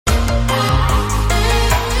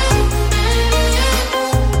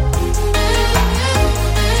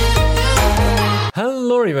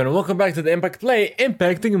Hello everyone, and welcome back to the Impact Play,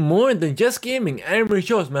 impacting more than just gaming. I'm your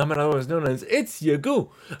host, Muhammad, otherwise known as It's Yagu,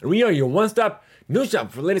 and we are your one-stop news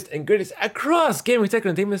shop for the latest and greatest across gaming, tech,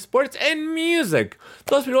 entertainment, sports, and music.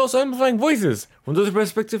 Plus, we're also amplifying voices from those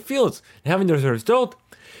respective fields and having their stories told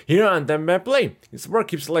here on the Impact Play. The support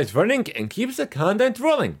keeps the lights running and keeps the content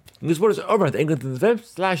rolling. New support is over at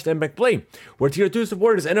England.fm/Impact Play, where Tier 2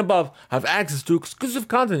 supporters and above have access to exclusive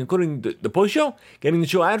content, including the post-show, getting the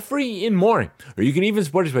show ad-free, and more. Or you can even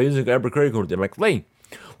support us by using the Epic credit code Impact Play.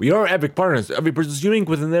 We are Epic partners. Every purchase unique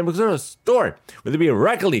within the Epic store, whether it be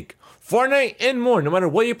Rocket League, Fortnite, and more. No matter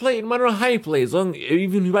what you play, no matter how you play, as long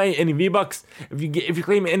even if you buy any V-Bucks, if you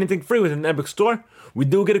claim anything free within the Epic store, we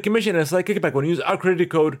do get a commission and a slight kickback when you use our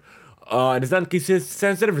credit code. And it's not case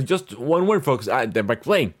sensitive. It's just one word, folks. At Impact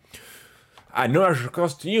Play. No extra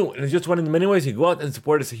cost to you, and it's just one of the many ways you go out and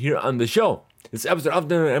support us here on the show. This episode of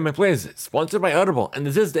the Impact Play is sponsored by Audible, and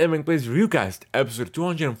this is the Impact Play's Reviewcast, episode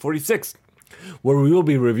 246, where we will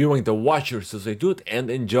be reviewing The Watcher. So stay tuned and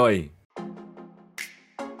enjoy.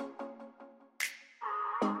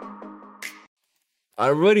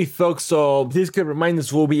 Alrighty, folks, so please keep in mind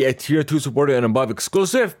this will be a Tier 2 supporter and above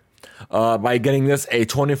exclusive by getting this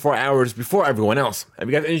 24 hours before everyone else. If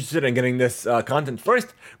you guys are interested in getting this content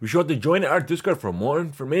first, be sure to join our Discord for more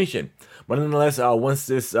information. But nonetheless, once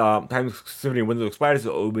this time exclusivity window expires,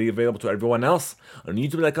 it will be available to everyone else on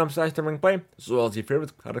youtube.com/TimeRankPlay, as well as your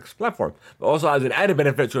favorite products platform. But also, as an added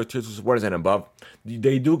benefit to our Tier 2 supporters and above,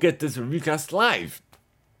 they do get this reviewcast live.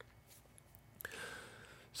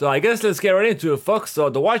 So I guess let's get right into it, folks. So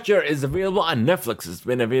The Watcher is available on Netflix. It's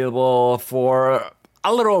been available for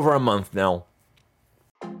a little over a month now.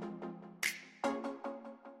 You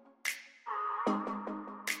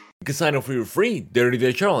can sign up for your free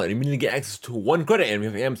 30-day trial and immediately get access to 1 credit. And if you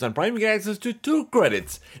have Amazon Prime, you get access to 2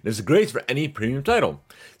 credits. And it's great for any premium title.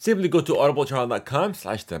 Simply go to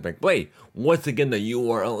audibletrial.com/TimeRankPlay. Once again, the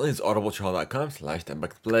URL is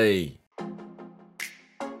audibletrial.com/TimeRankPlay.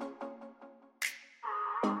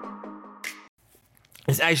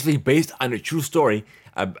 It's actually based on a true story,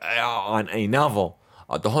 on a novel,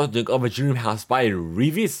 The Haunting of a Dream House by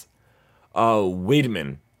Revis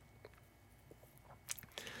Wiedemann.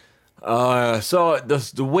 So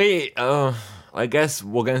the way, I guess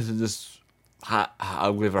we'll get into this,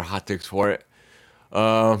 I'll give our hot takes for it.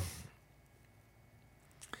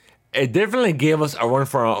 It definitely gave us a run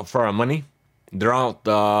for our money. Throughout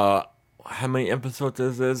how many episodes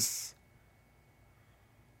is this?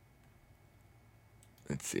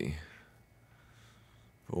 Let's see.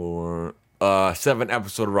 For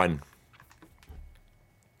 7-episode run.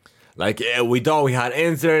 Like, we thought we had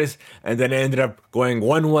answers, and then it ended up going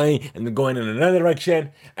one way, and then going in another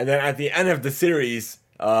direction, and then at the end of the series,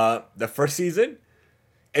 the first season,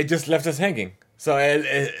 it just left us hanging. So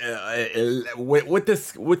with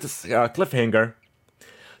this cliffhanger,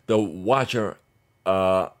 the Watcher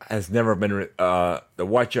has never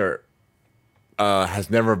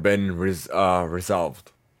been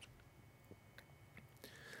resolved.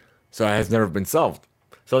 So it has never been solved.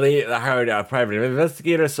 So they hired a private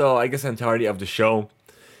investigator. So I guess the entirety of the show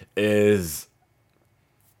is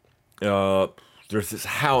there's this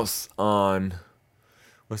house on,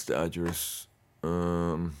 what's the address?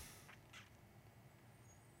 Let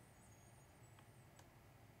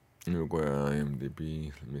me go to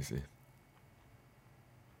IMDb. Let me see.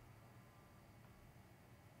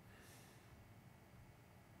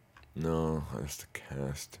 No, that's the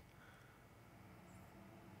cast.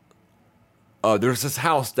 There's this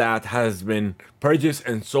house that has been purchased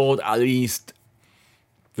and sold at least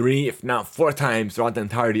 3, if not 4 times throughout the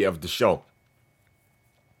entirety of the show.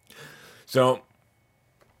 So,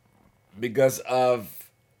 because of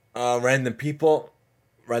random people,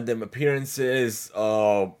 random appearances,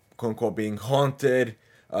 quote unquote being haunted,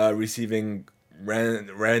 receiving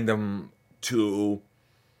random to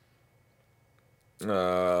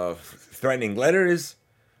threatening letters,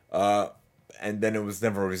 and then it was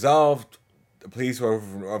never resolved. The police were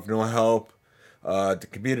of no help. The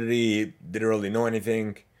community didn't really know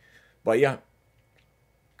anything. But yeah.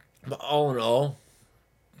 But all in all,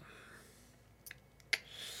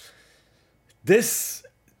 this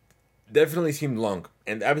definitely seemed long.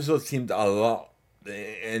 And the episode seemed a lot.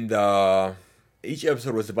 And each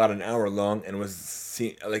episode was about an hour long and was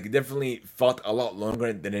definitely felt a lot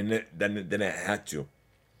longer than it had to.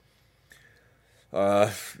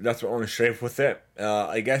 That's my only strife with it.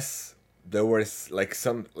 I guess there was they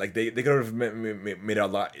could have made a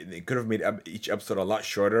lot. They could have made each episode a lot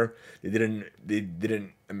shorter. They didn't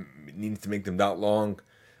need to make them that long.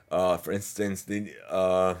 For instance,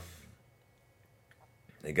 I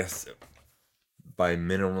guess by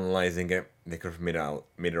minimalizing it, They could have made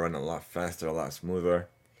it run a lot faster, a lot smoother.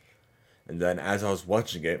 And then as I was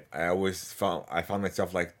watching it, I found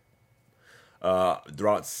myself like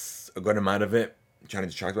throughout a good amount of it trying to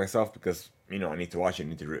distract myself because I need to watch it, I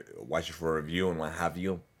need to watch it for a review and what have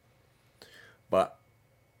you. But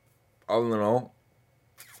all in all,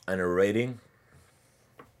 on a rating,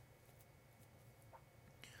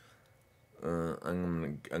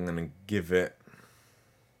 I'm gonna give it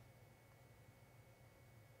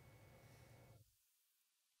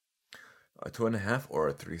a 2.5 or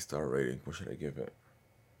a 3-star rating. What should I give it?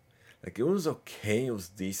 Like it was okay, it was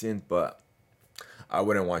decent, but I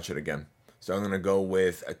wouldn't watch it again. So I'm gonna go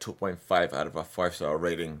with a 2.5 out of a 5-star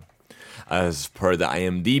rating, as per the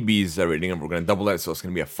IMDb's rating, and we're gonna double it, so it's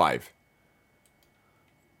gonna be a 5.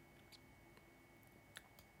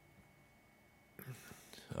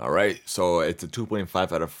 All right, so it's a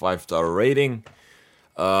 2.5 out of 5-star rating,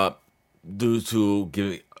 due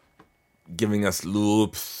to giving us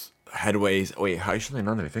loops, headways. Wait, actually,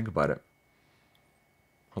 now that I think about it,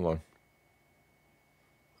 hold on.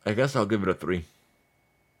 I guess I'll give it a 3.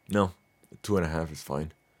 No, 2.5 is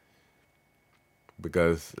fine.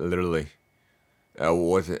 Because literally,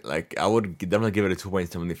 was it like I would definitely give it a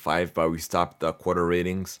 2.75, but we stopped the quarter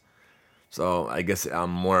ratings, so I guess I'm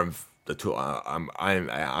more of the two. I'm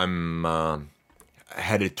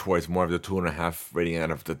headed towards more of the 2.5 rating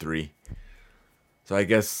out of the 3. So I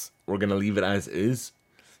guess we're gonna leave it as is.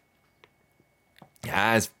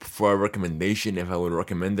 As for a recommendation, if I would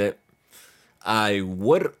recommend it, I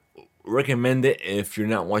would recommend it if you're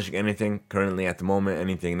not watching anything currently at the moment,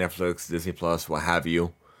 anything Netflix, Disney Plus, what have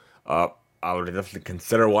you. I would definitely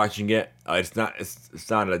consider watching it. It's not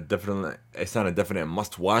a definite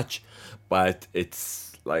must watch, but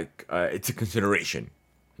it's like it's a consideration,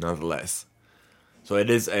 nonetheless. So it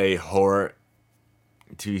is a horror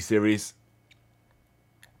TV series,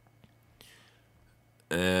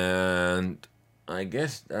 and I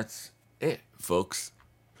guess that's it, folks.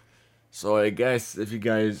 So I guess if you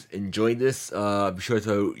guys enjoyed this, be sure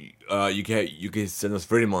to you can send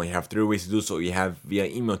us written mail. You have 3 ways to do so. You have via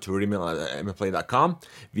email to writtenmail@mcplay.com,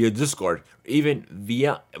 via Discord, or even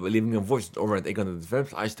via leaving a voice over at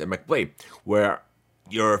 /McPlay, where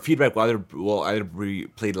your feedback will either be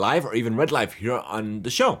played live or even read live here on the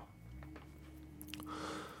show.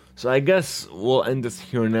 So I guess we'll end this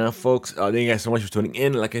here now, folks. Thank you guys so much for tuning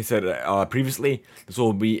in. Like I said previously, this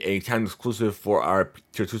will be a time exclusive for our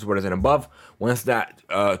Tier 2 supporters and above. Once that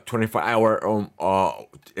 24-hour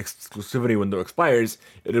exclusivity window expires,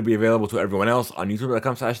 it'll be available to everyone else on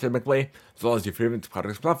youtube.com/TedMcPlay, as well as your favorite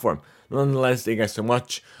podcast platform. Nonetheless, thank you guys so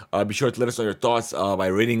much. Be sure to let us know your thoughts by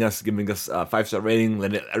rating us, giving us a 5-star rating.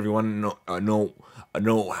 Let everyone know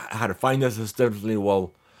how to find us. This definitely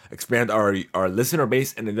will expand our listener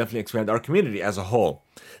base and definitely expand our community as a whole.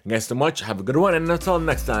 Thank you guys so much. Have a good one, and until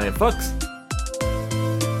next time, folks.